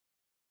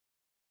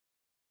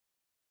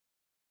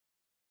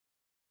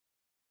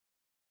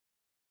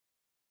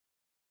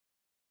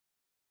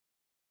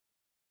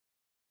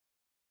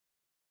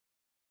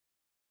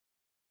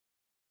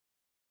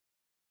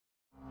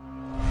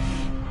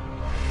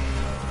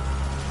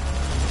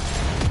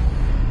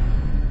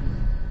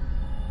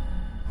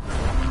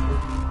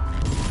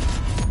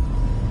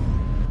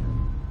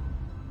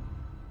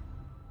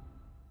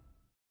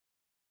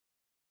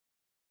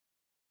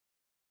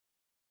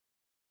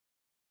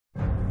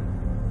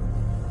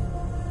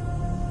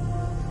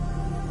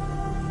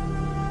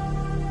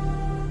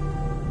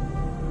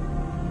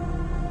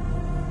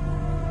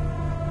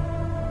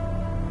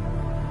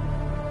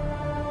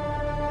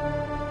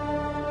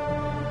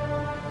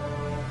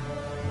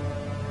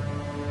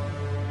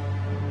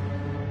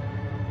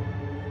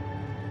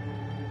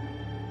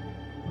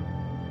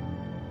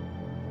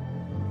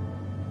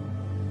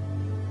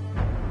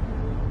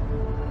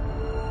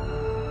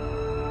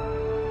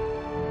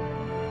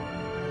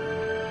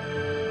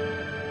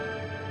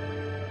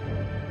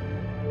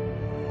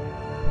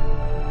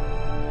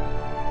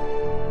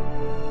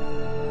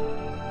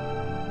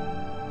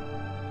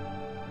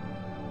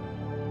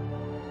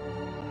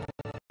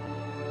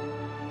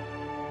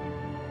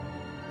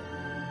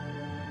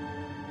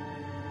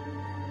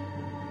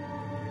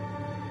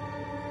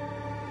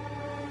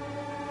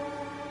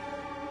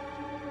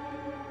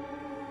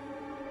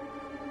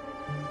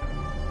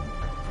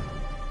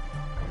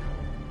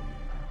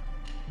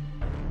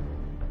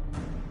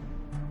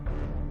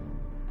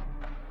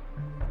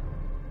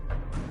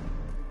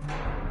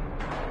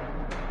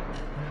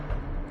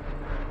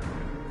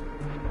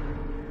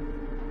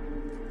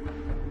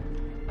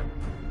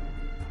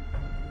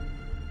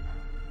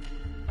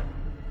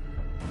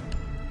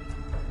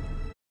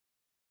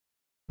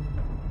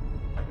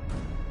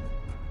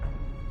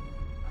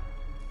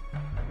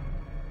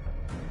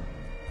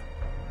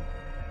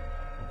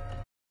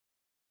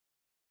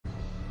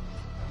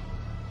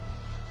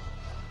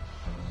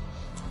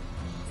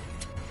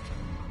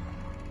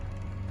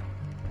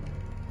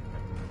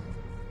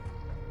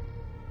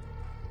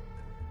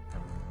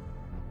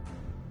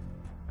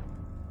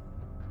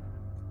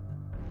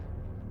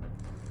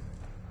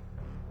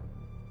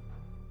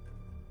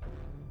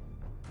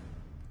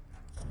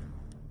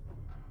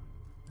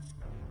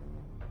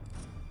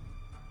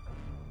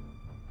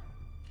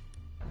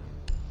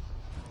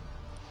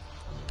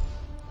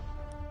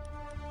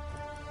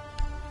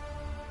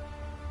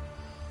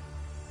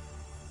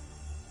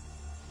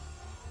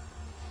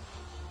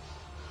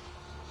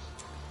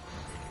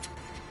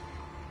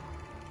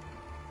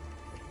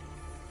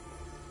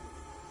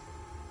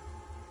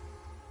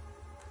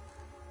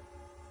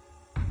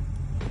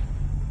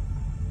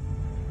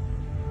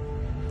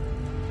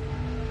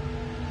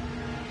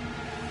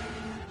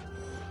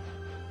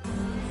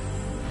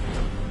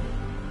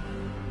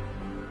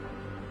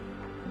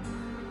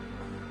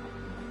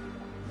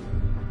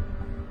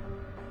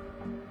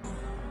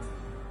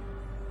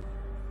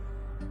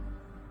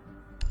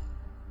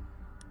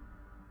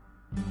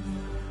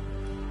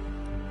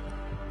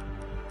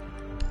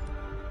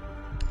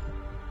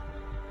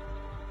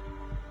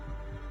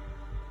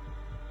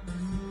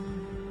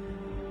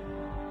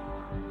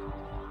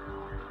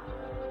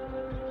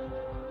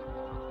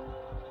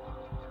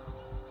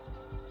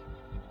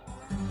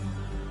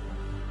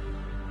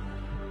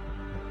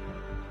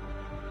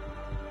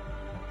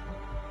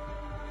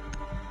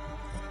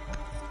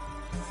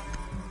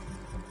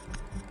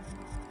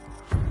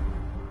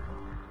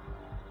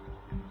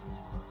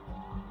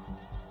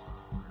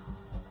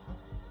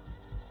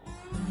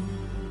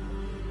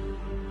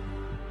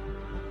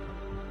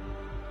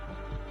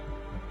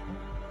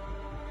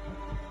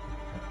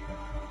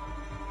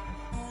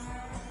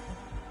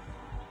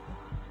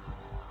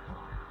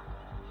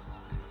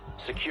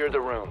Secure the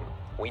room.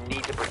 We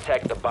need to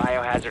protect the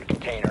biohazard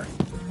container.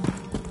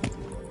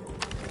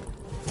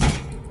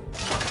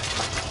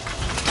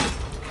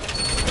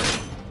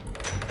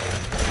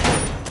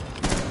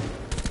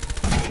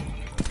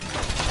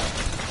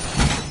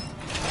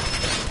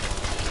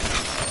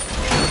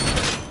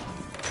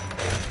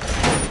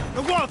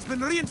 The wall's been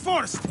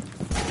reinforced!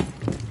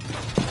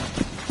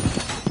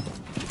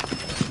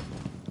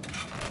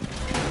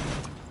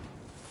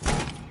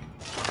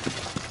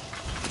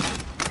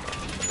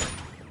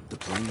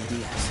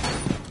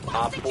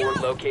 Op 4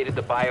 located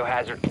the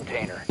biohazard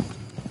container.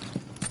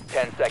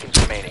 10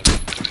 seconds remaining.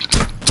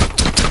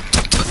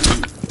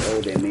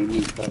 Oh, they made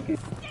me fucking...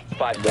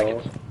 5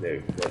 seconds.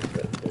 The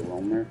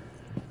roamer.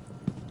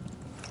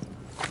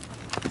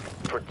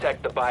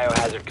 Protect the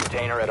biohazard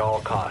container at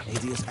all costs.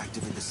 ADS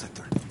active in the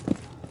sector.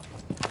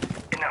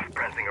 Enough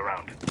prancing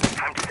around.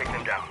 Time to take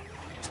them down.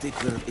 Stay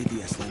clear of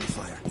ADS line of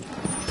fire.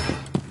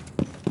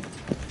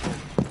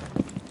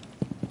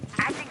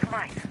 Adding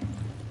mine.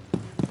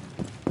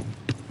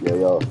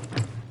 Yo.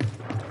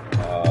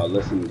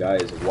 Listen,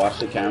 guys, watch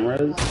the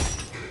cameras.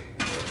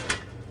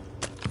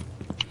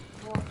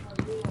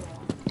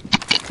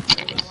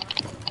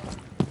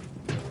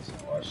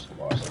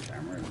 Watch the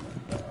cameras.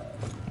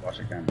 Watch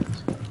the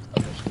cameras.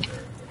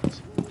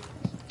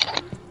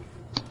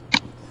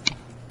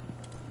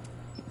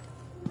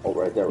 Oh,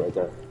 right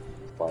there.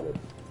 Spotted.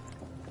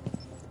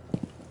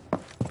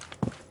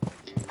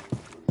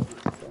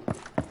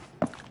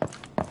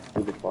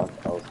 Who the fuck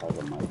else has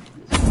a mic?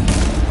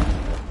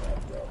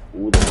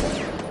 Who the fuck?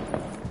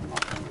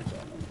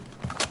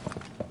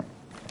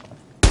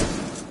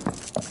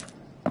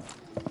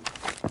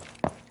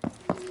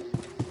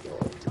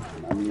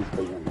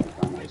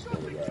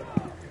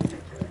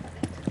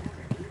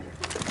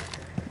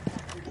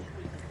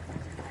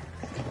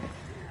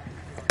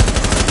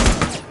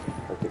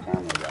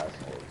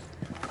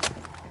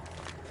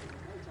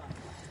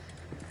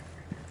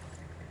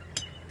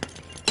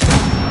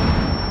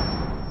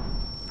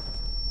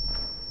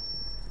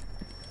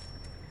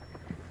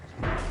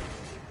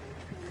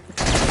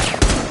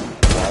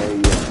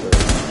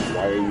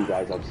 Why are you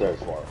guys upstairs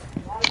for?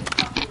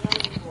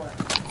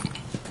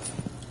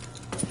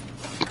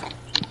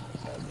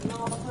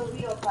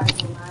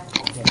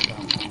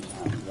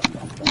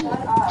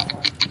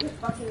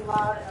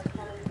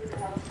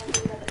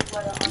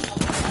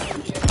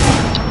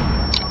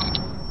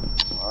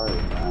 Sorry,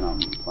 man, I'm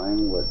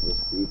playing with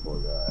these people,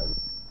 guys.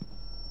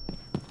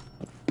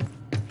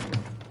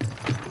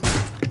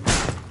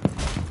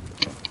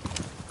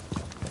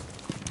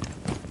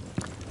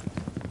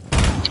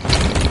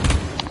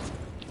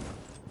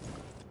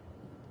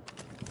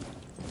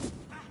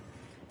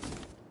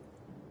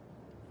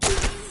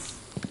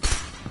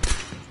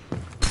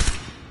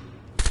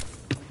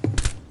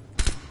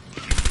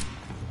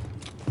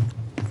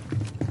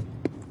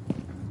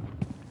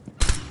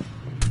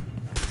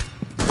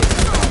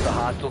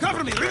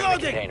 Cover me,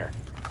 reloading! Container.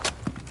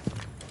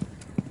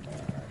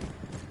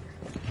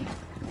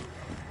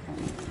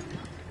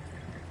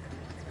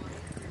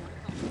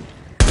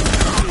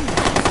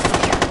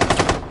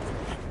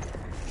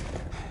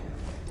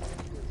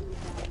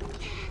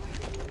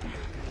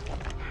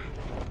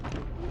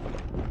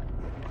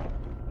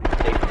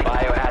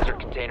 Biohazard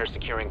container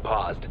securing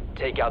paused.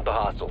 Take out the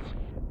hostiles.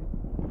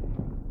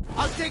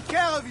 I'll take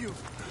care of you!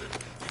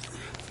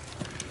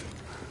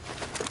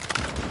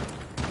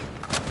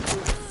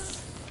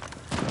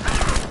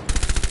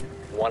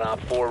 One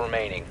Op 4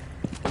 remaining.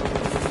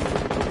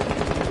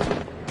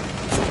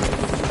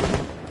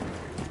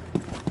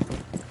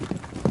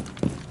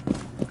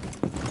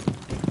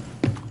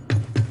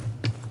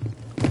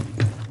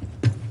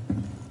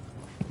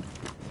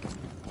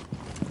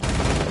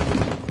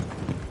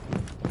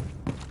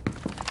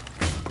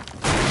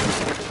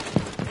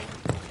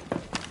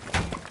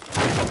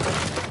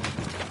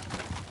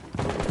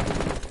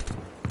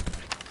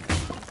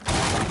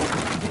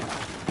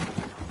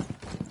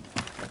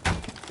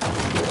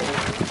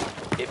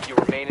 If you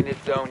remain in this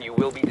zone, you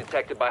will be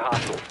detected by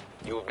hostiles.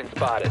 You have been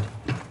spotted.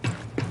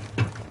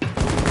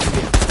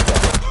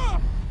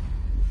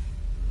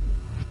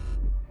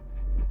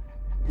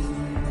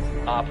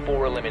 Op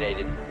 4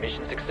 eliminated.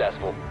 Mission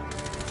successful.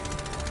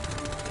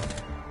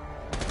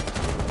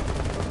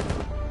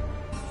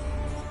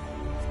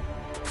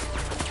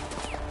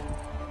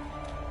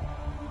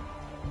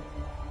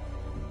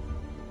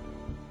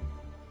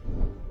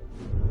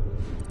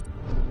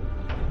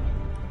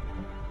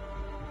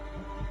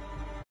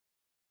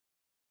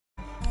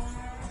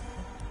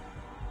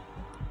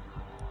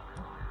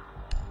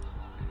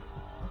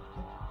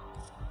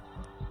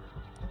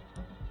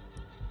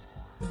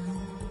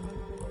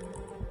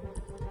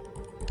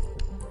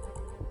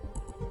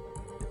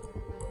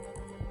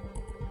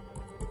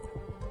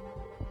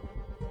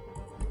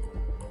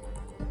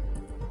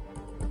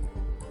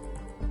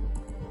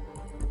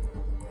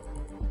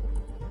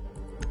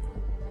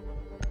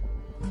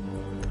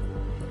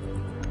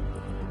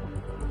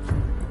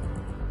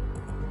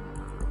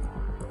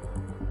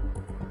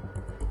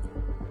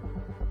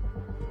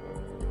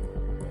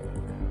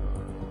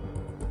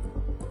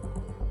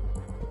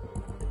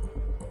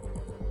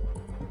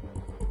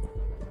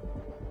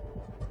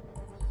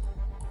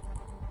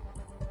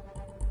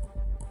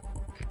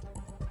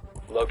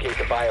 Locate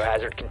the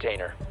biohazard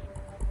container.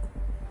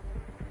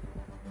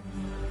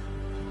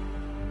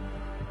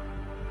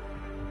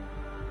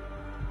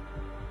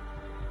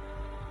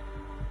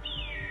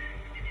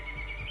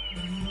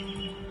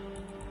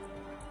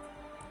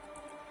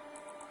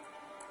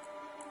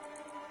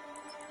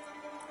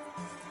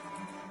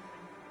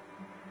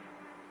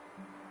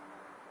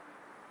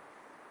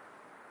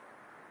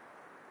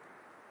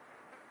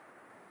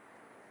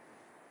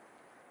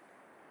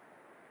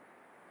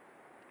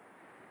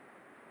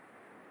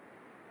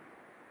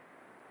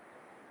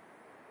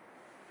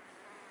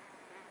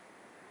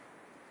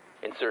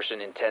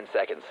 Insertion in 10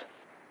 seconds.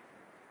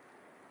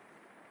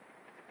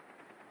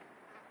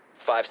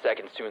 5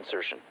 seconds to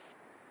insertion.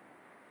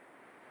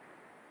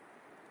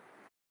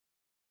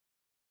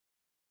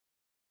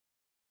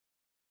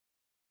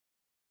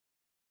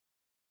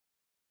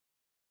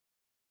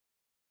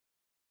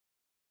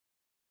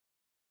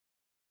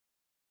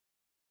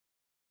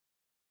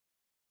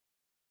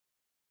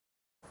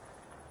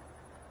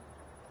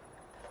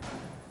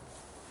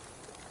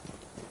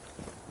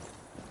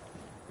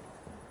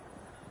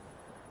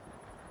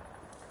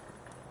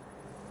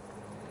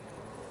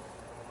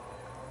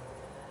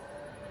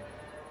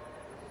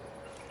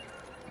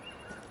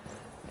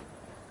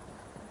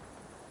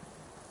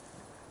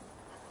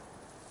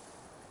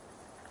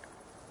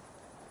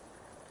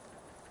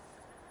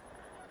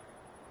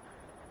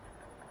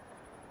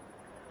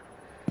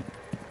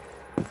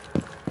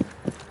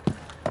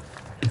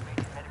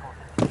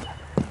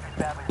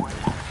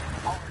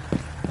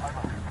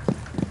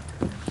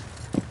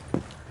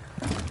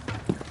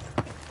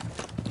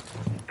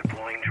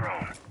 Deploying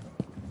drone.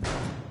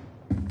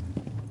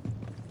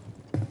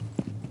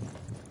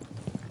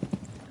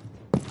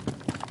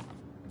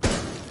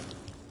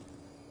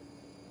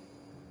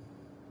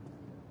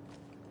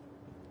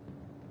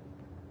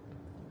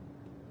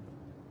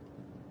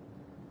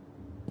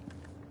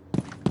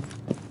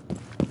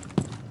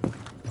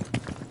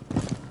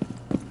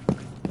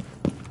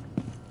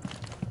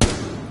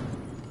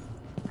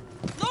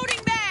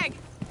 Loading bag!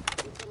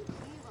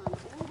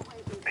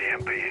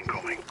 PMP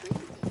incoming.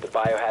 The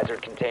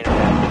biohazard container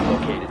has been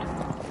located.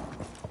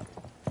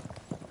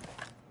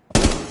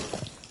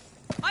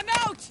 I'm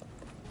out!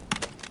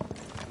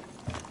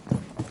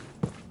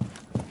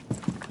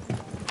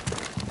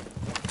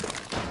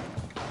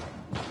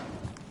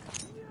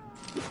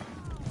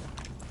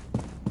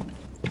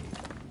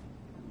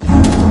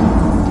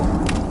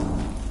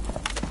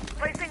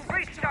 Placing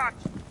breach charge.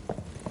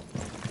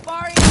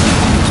 Firing!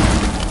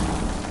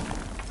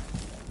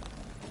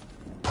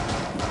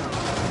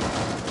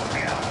 Look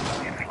out.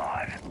 It's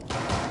live.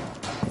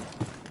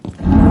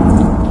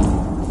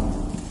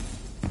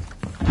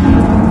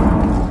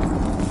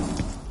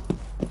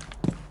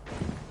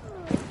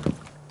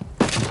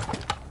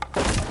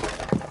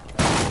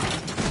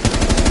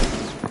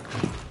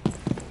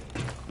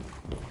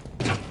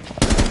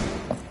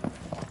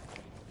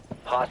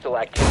 Hostile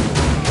activity.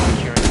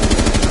 Securing.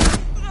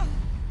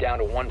 Down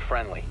to 1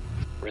 friendly.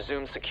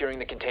 Resume securing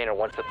the container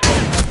once the threat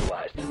is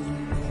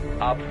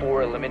neutralized. Op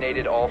 4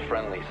 eliminated all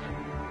friendlies.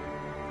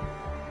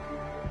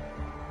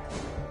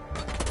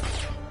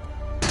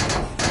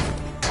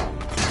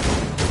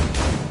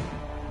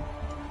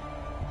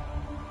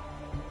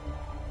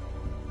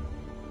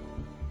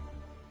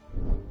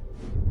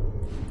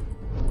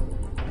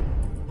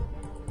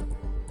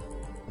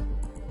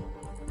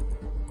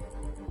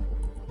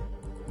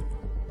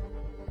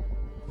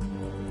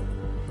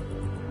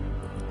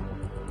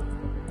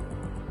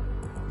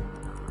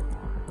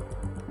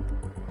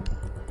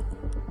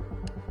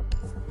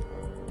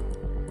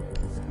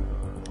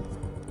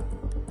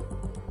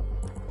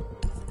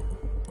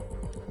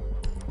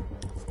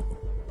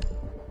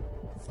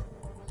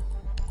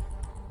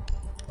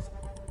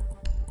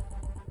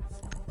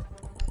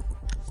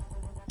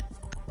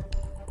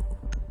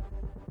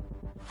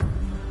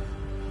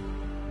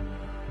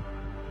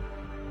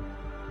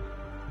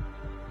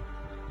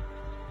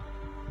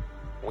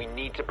 We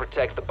need to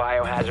protect the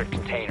biohazard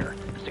container.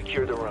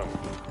 Secure the room.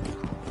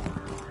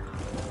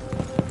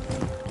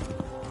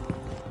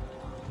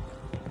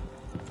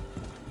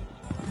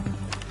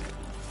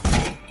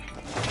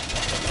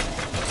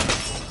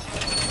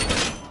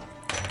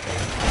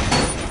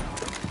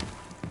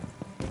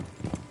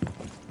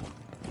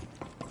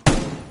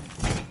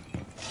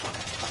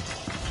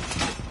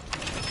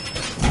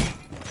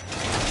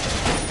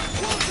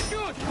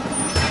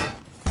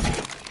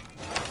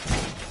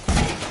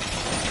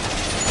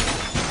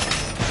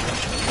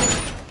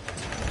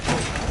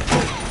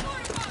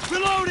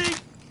 Reloading!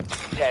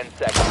 10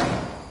 seconds.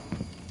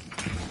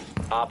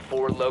 Op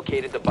 4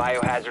 located the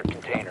biohazard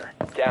container.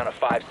 Down to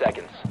 5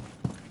 seconds.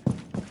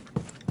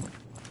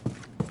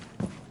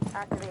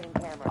 Activating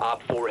camera.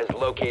 Op 4 has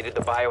located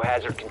the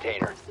biohazard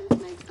container. This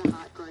makes the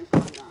heart grow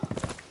fonder.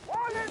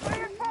 Warning,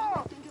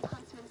 reinforced! Think of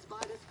huntsman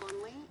spiders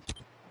fondly.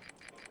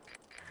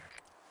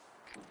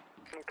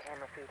 New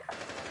camera feed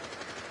activated.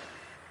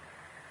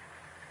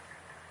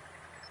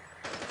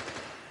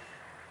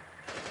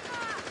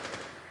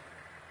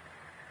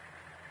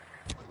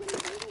 When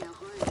invading our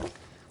homes,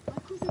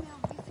 what causing our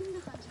missing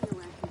the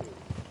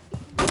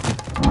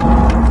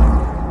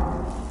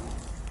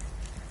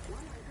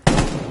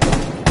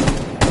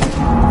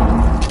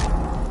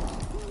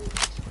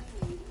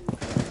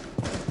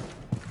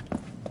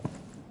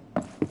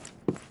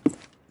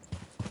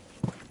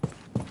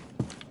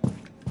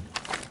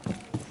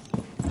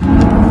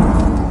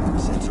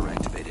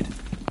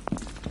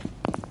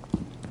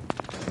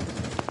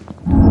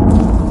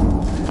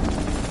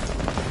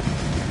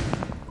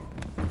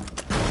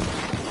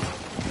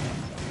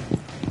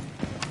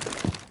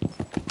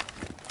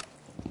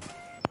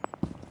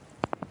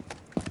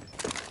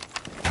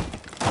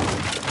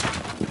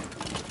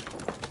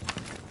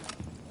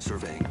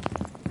Surveying.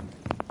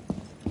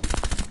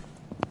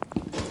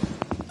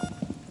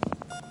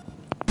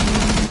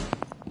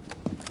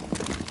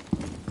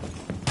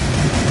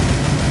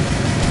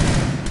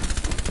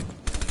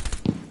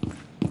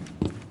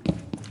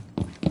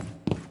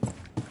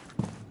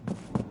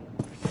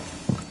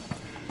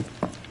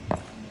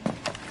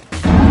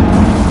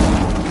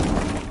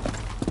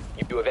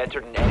 You have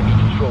entered an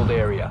enemy-controlled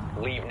area.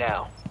 Leave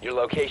now. Your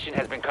location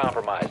has been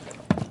compromised.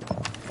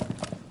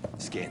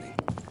 Scanning.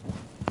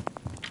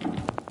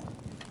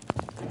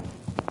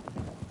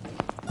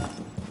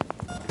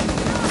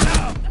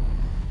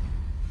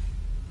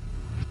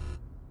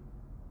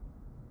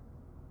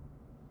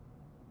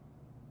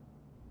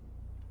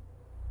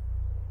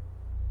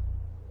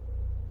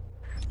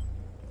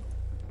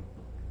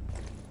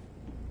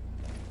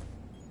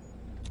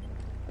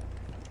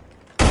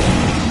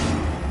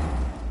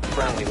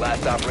 Friendly,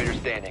 last operator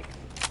standing.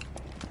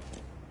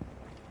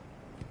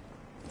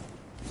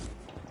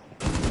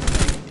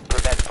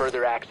 Prevent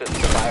further access to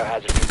the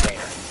biohazard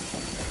container.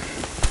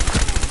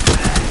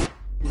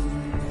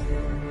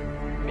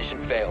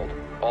 Mission failed.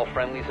 All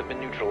friendlies have been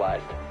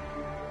neutralized.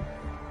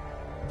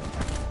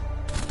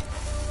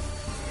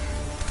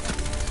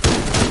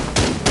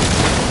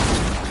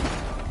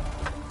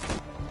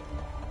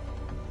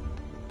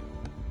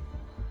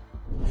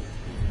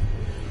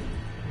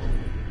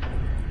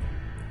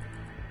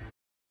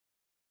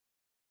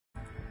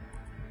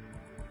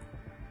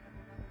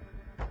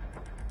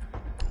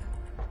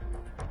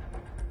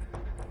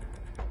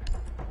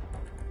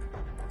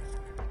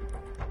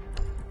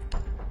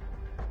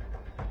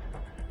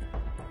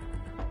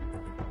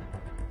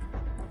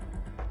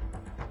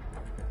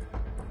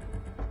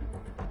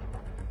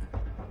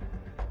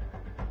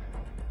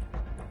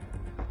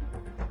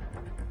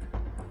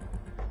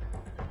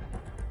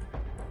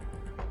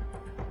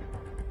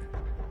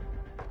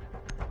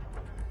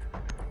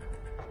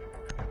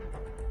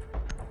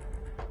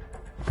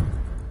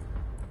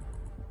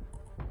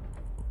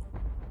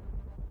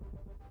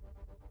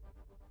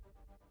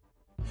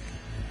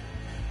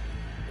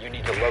 You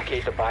need to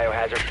locate the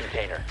biohazard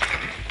container.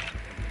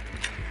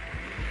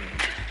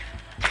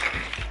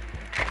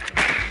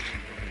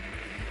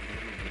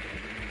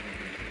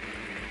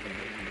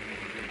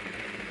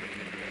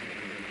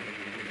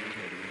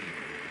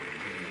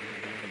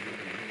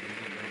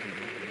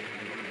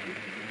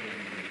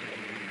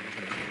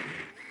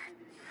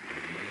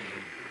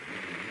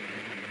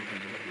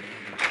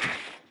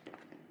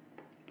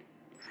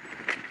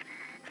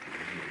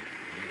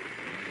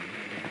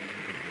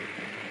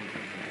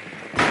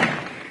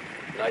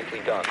 Nicely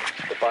done.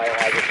 The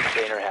biohazard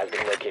container has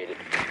been located.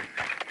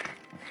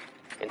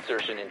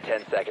 Insertion in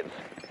 10 seconds.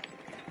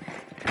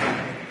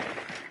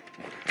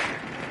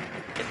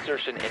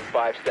 Insertion in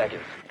 5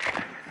 seconds.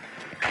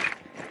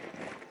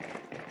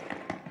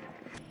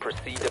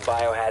 Proceed to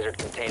biohazard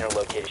container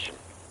location.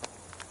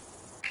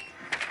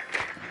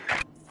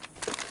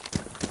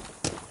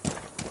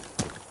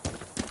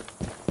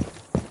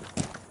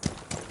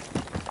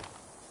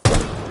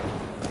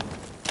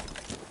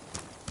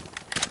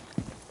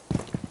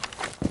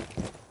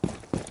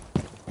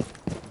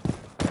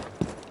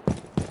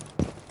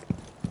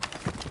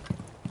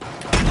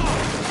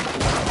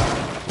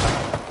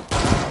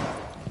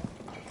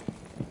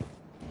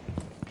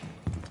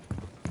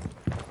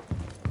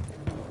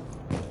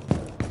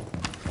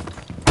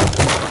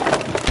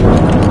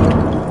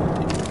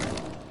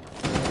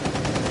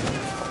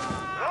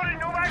 Loading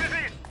new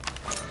magazine!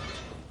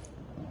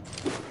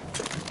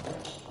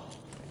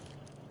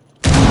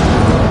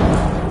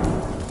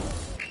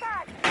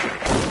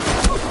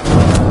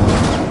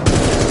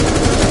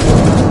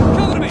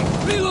 Cover me!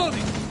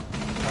 Reloading!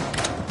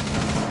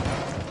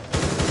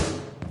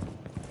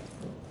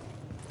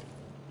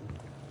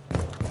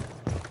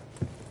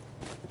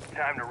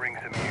 Time to ring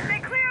some ears. Stay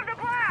clear of the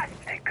blast!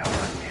 Take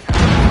cover.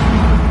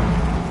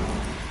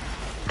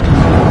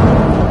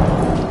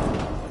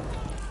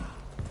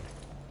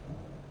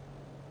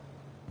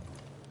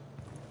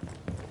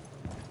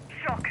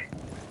 Shock.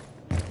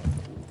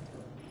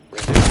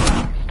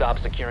 Resume. Stop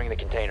securing the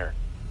container.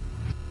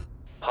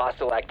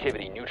 Hostile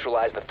activity.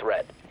 Neutralize the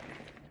threat.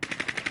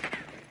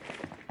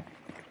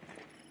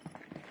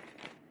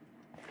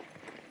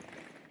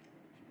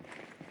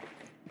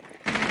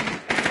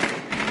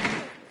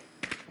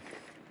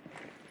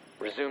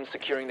 Resume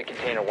securing the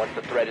container once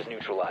the threat is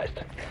neutralized.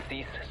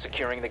 Cease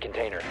securing the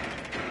container.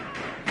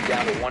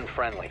 Down to one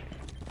friendly.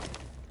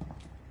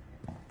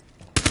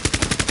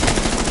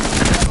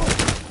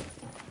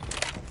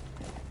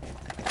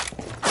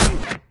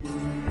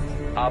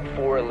 Op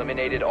 4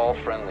 eliminated all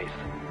friendlies.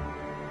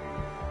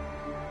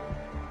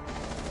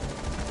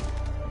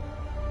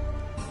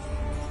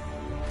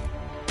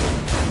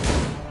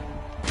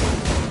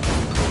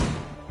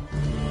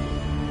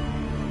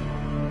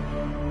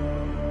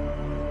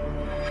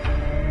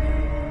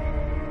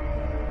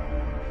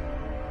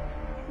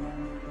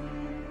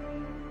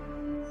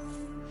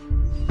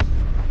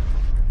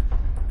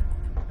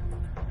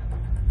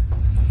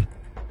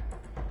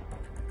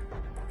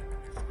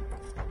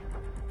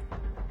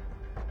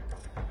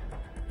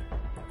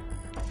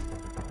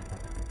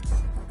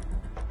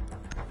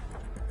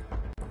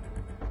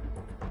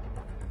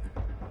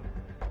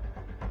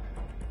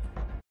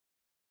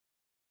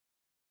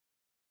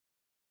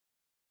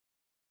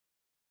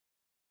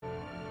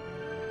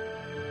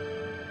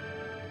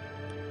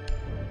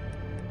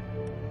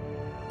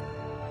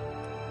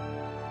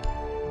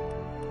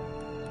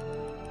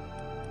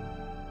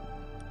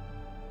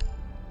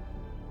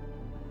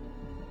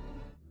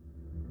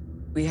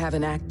 We have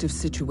an active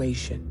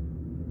situation.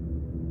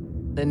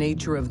 The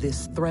nature of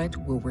this threat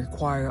will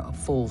require a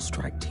full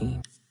strike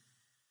team.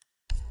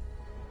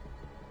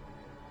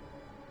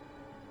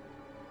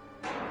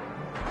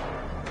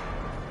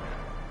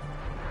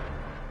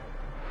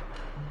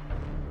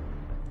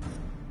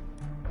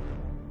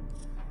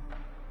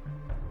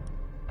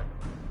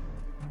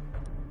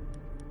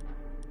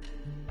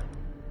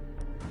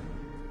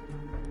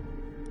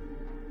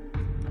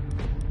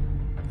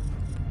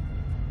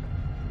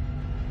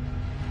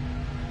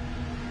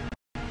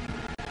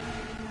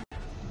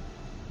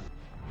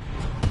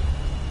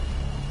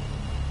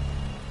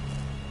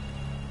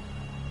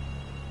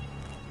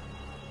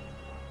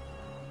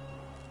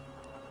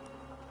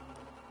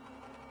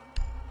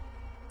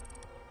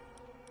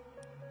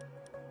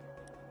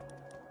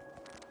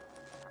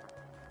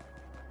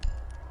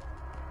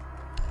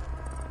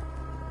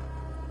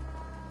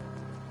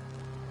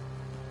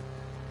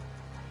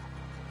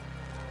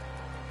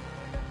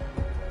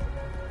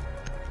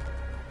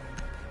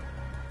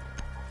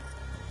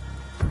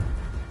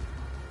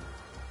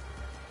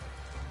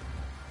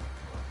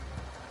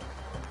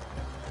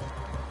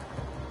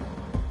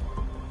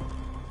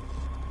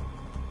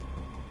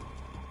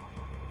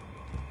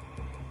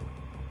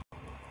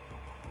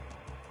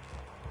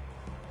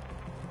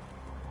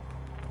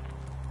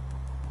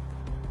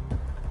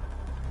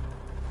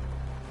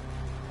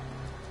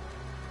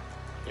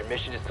 Your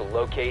mission is to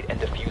locate and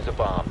defuse a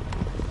bomb.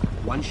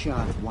 One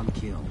shot, one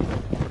kill.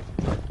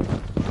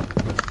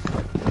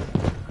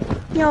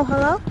 Yo,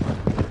 hello?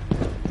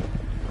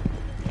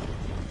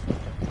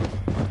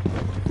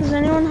 Does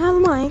anyone have a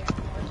mic?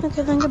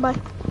 Okay, then goodbye.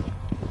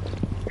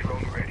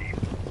 Drone ready.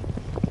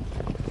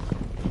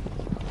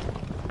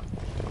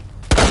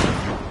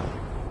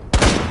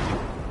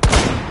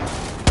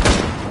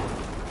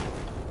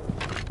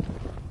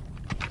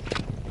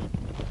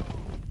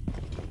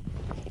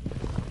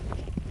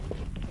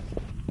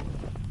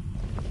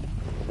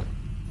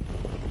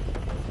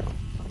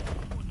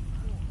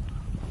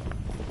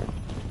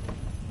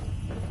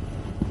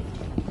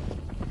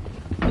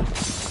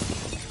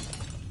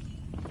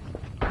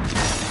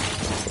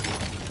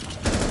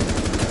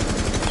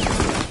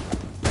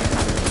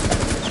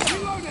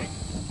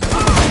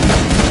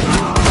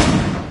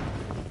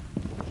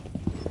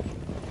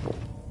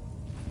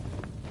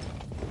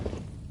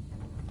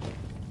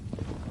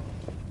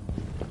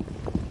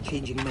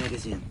 Changing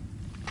magazine.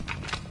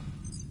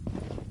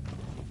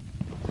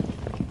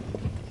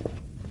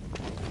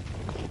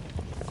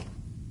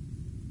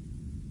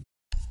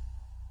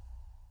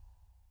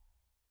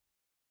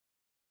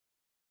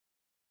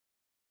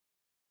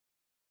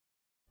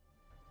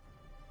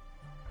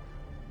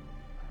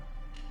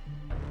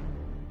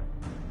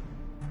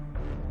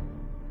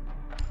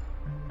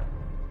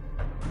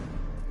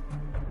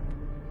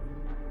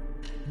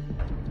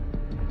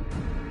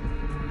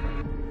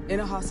 In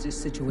a hostage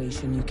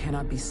situation, you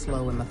cannot be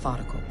slow and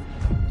methodical.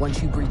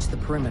 Once you breach the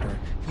perimeter,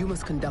 you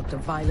must conduct a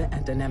violent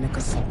and dynamic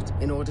assault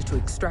in order to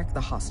extract the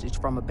hostage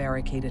from a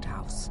barricaded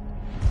house.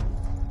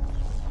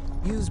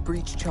 Use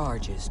breach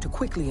charges to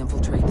quickly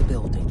infiltrate the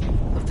building.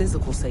 The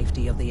physical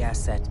safety of the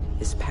asset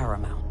is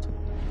paramount.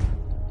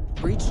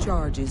 Breach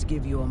charges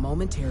give you a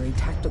momentary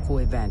tactical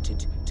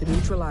advantage to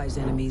neutralize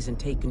enemies and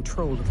take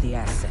control of the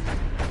asset.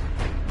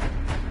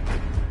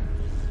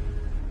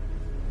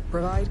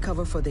 Provide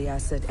cover for the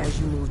asset as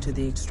you move to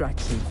the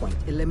extraction point,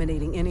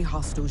 eliminating any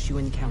hostiles you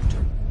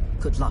encounter.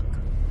 Good luck.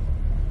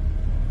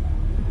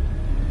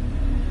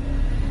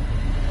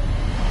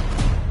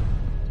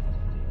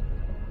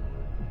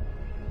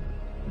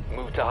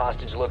 Move to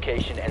hostage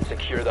location and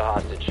secure the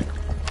hostage.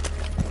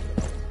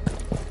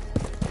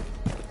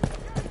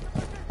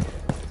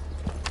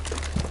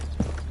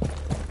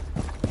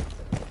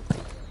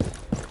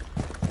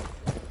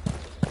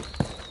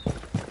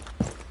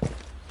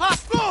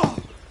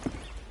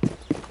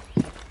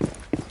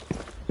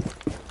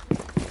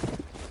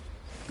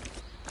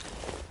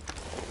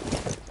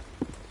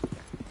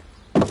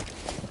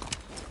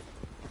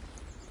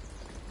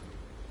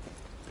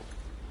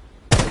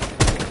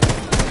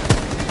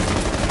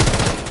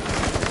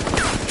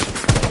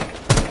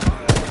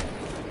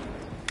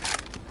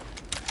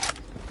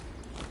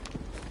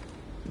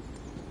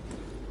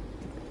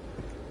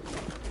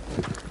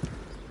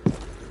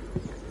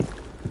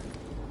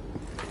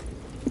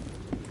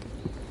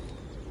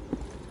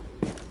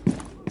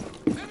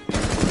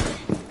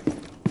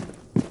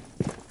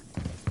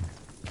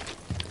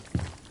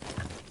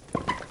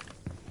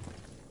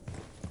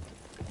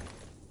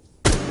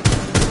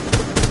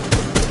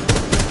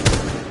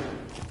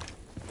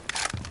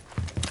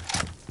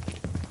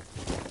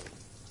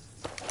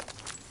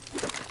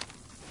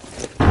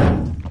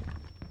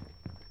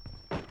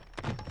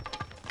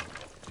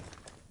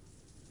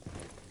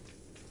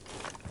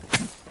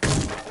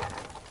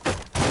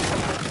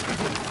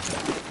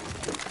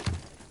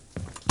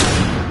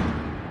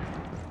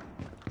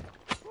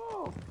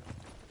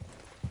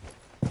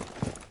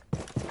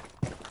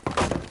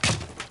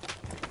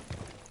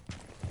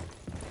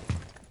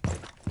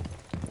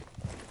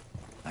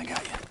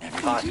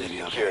 Hostage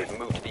secured.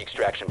 Move to the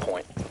extraction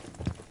point.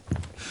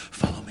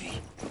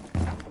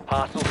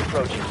 Hostiles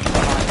approaching.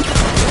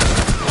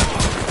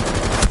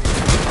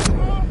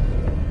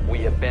 We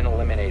have been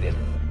eliminated.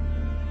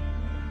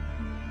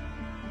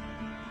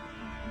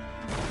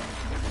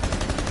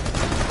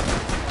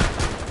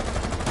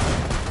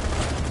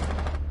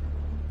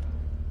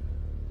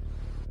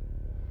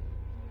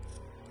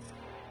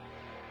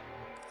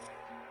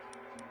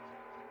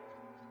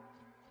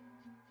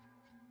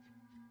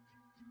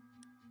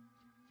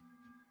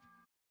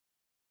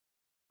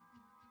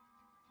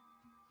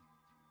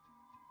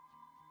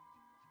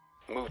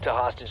 Move to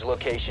hostage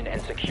location and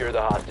secure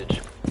the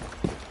hostage.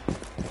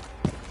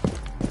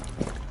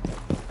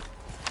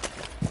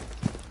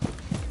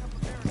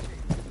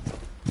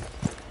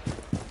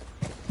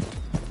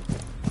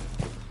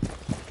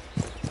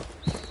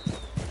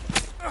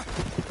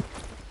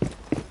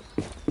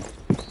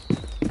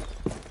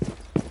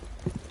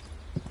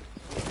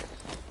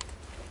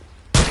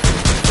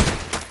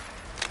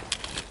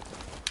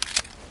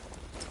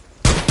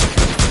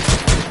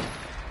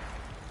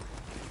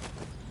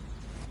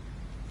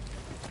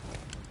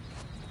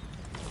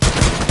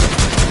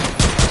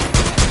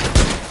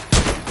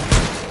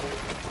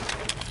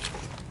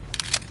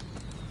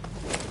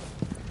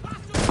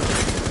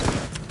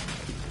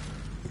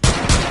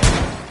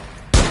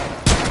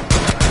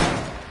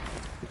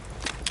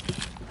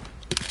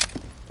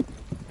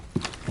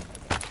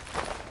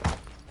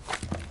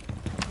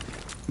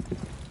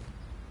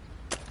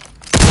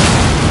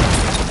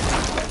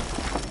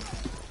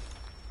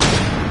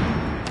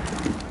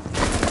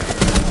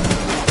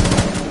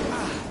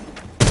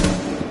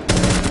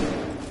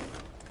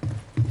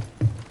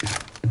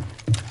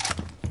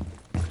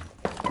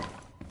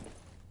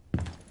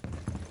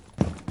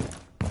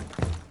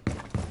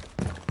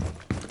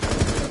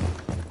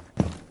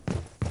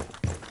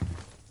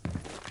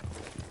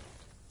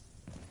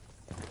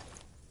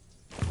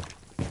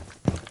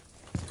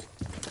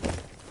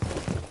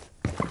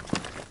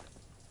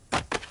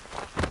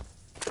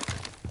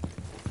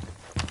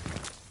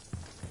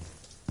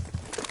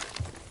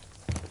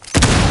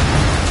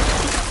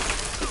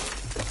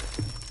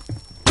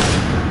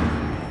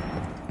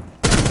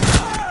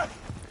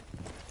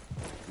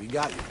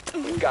 Got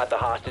you. We've got the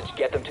hostage.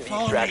 Get them to the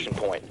extraction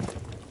point.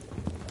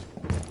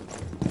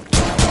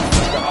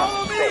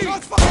 Follow me!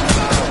 Shots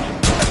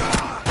fired!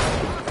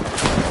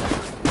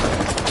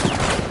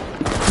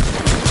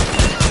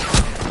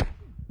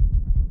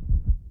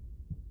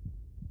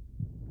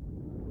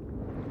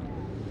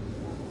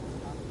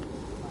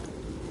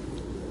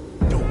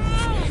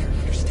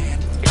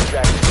 Understand?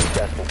 Extraction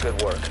successful.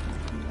 Good work.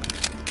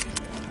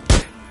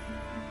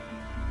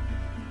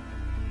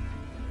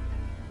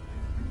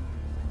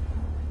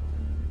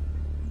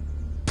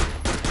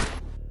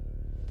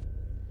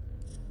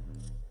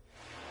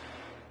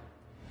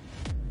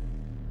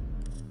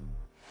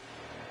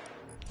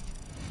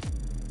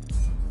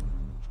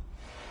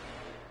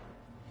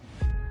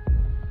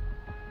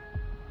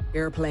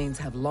 Airplanes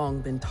have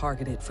long been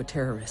targeted for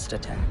terrorist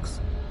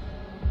attacks.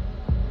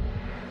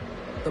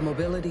 The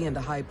mobility and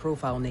the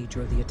high-profile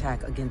nature of the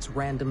attack against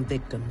random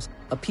victims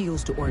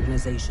appeals to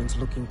organizations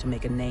looking to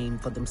make a name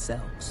for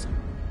themselves.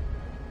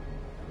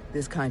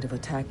 This kind of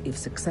attack, if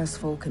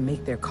successful, can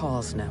make their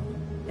cause known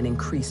and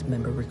increase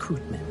member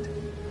recruitment.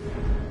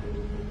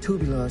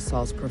 Tubular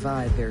assaults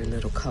provide very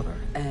little cover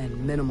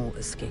and minimal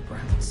escape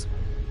routes.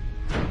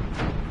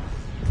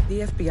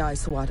 The FBI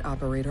SWAT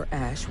operator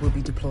Ash will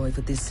be deployed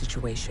for this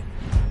situation.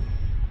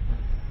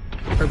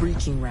 Her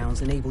breaching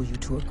rounds enable you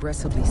to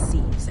aggressively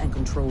seize and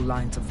control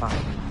lines of fire.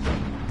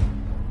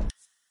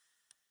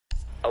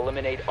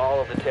 Eliminate all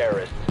of the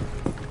terrorists.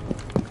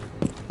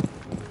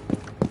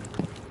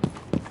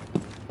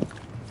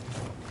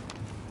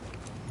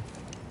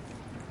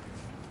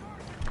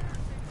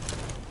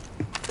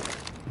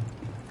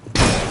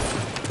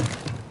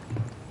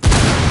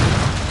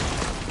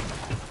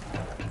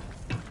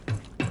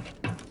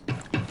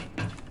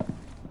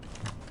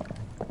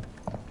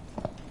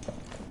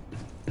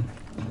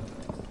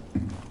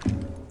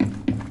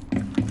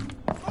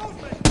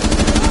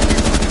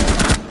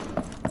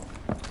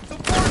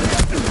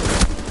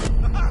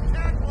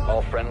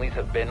 Friendlies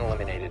have been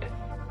eliminated.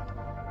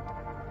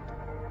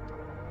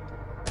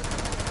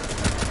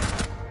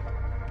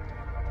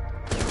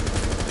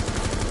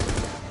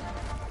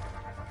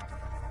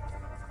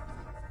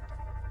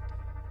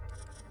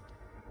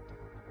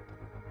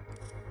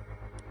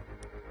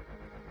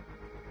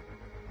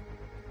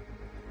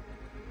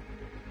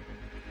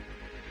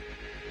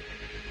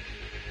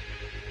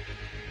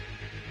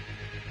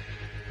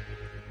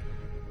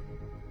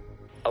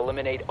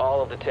 Eliminate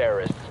all of the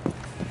terrorists.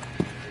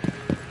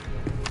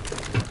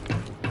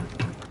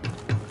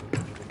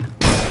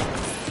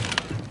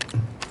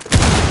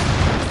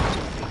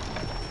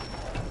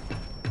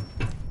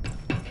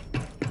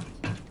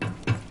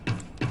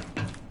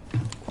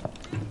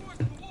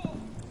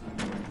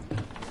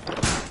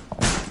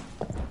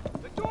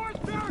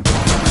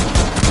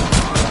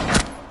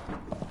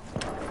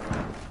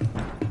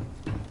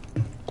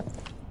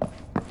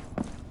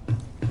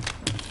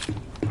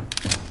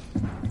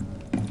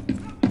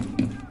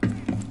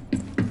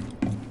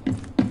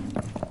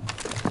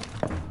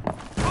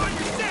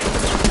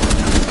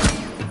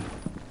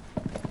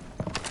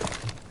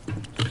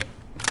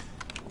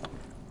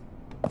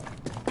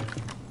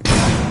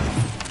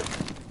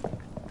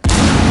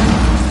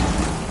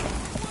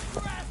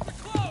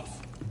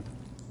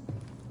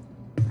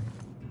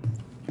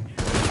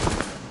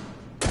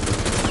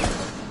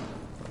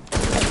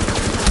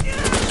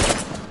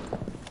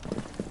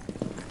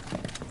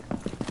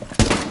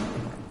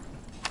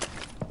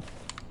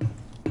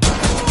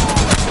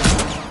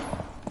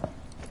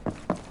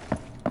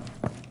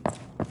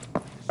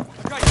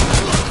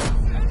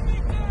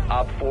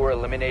 4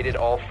 eliminated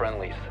all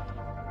friendlies.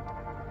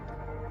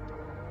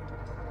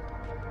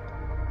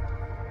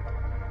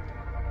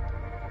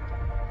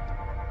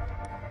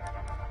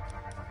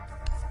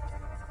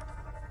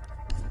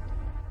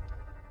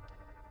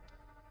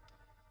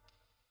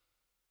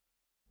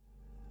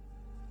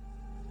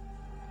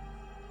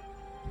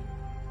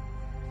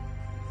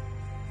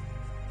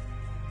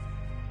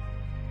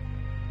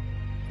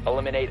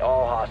 Eliminate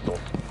all hostiles.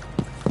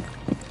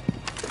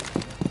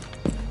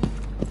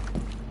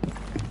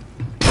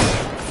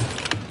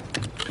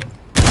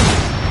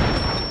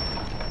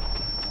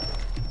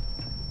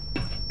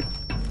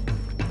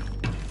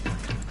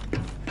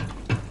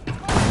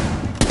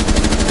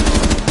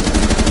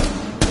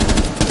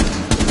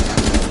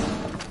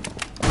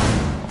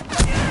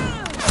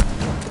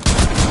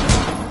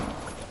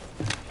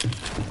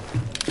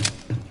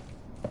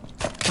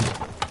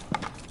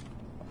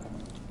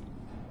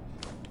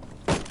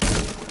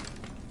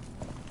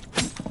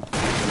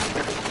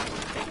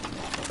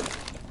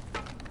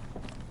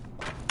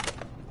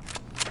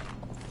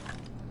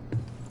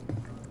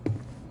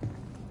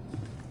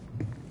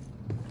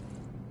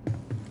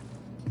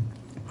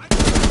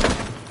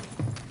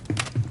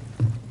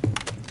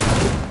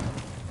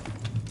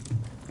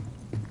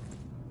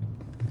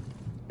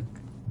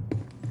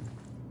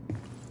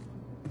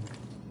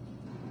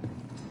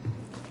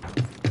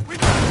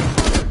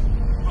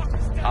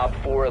 Op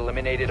 4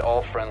 eliminated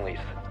all friendlies.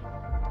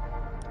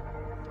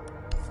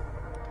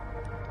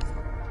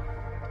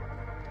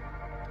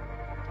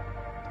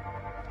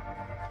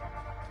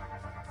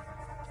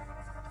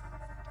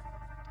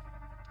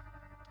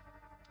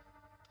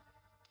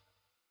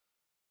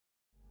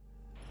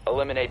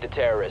 Eliminate the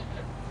terrorists.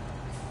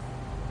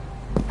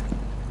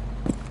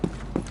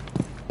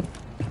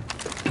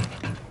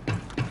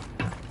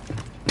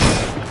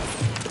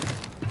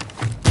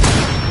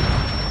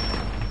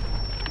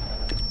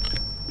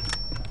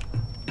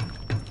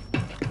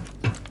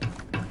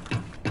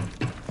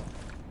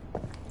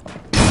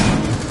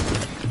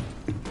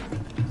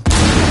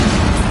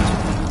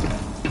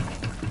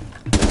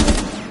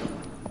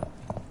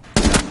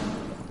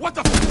 What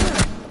the f-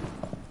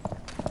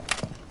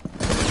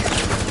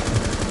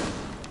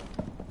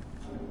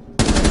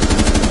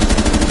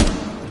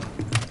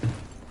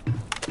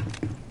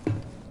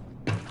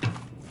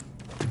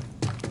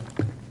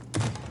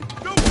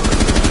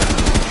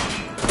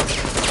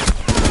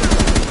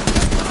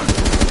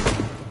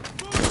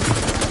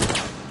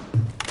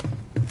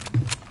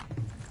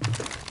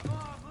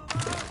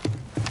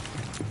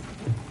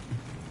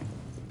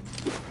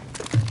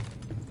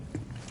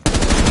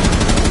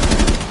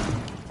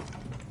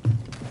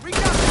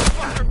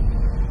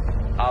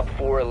 Op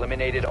 4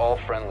 eliminated all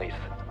friendlies.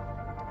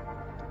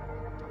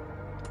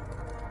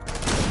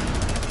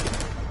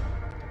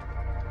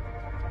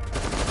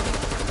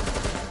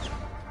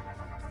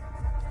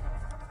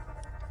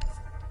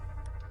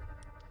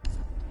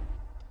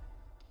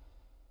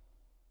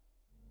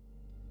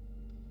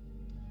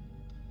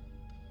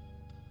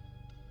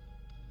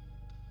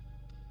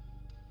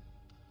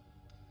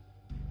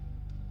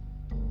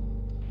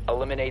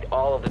 Eliminate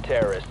all of the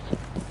terrorists.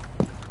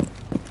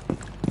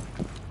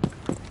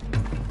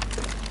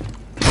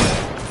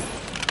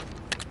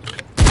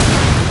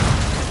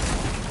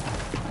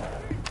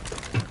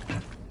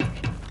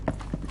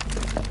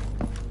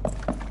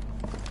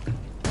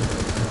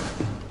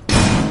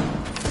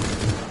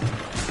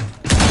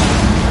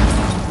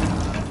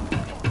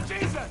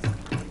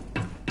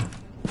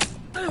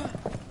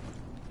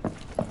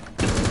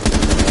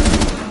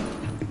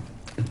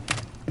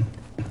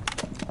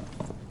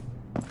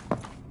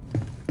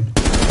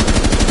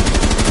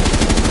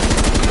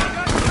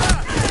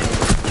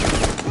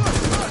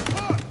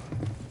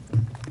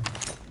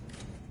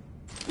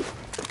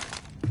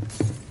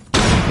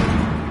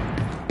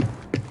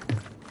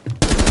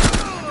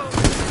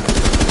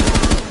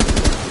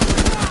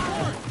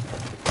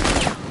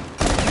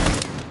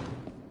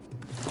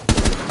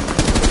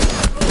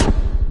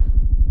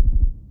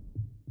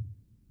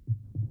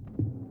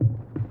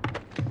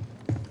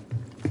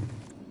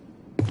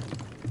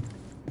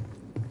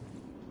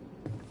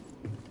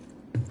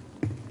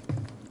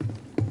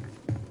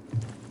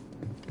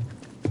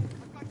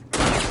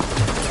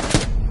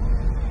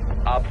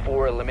 Op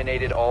 4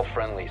 eliminated all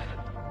friendlies.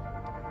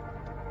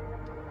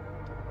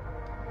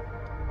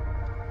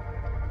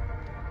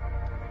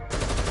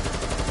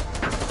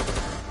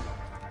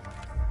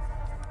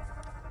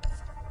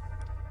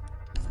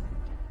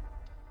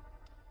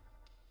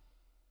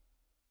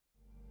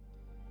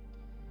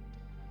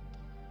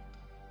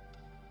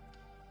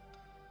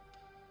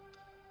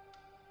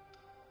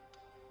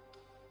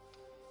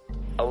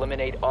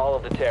 Eliminate all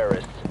of the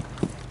terrorists.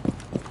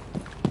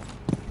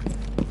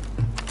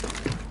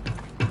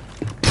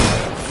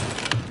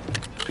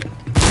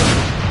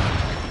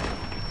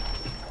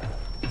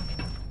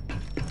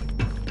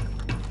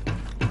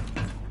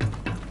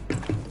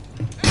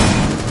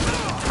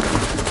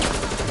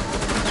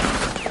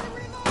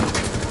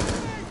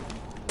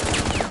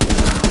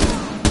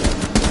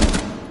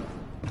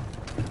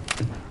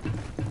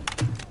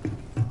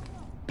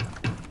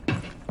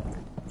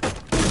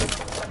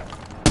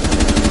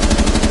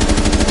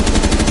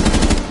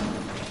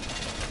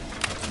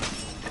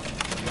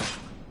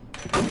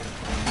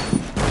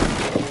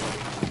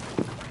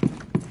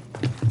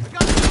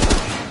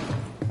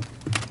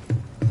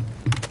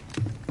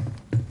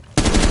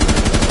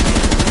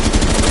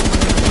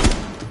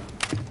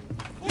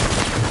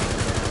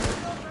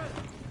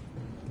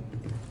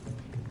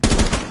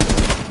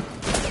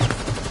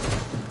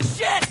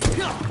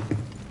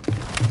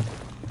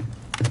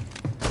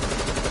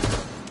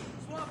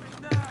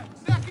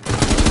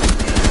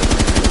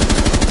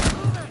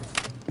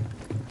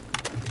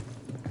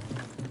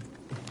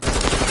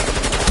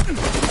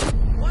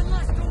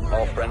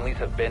 Friendlies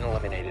have been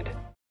eliminated.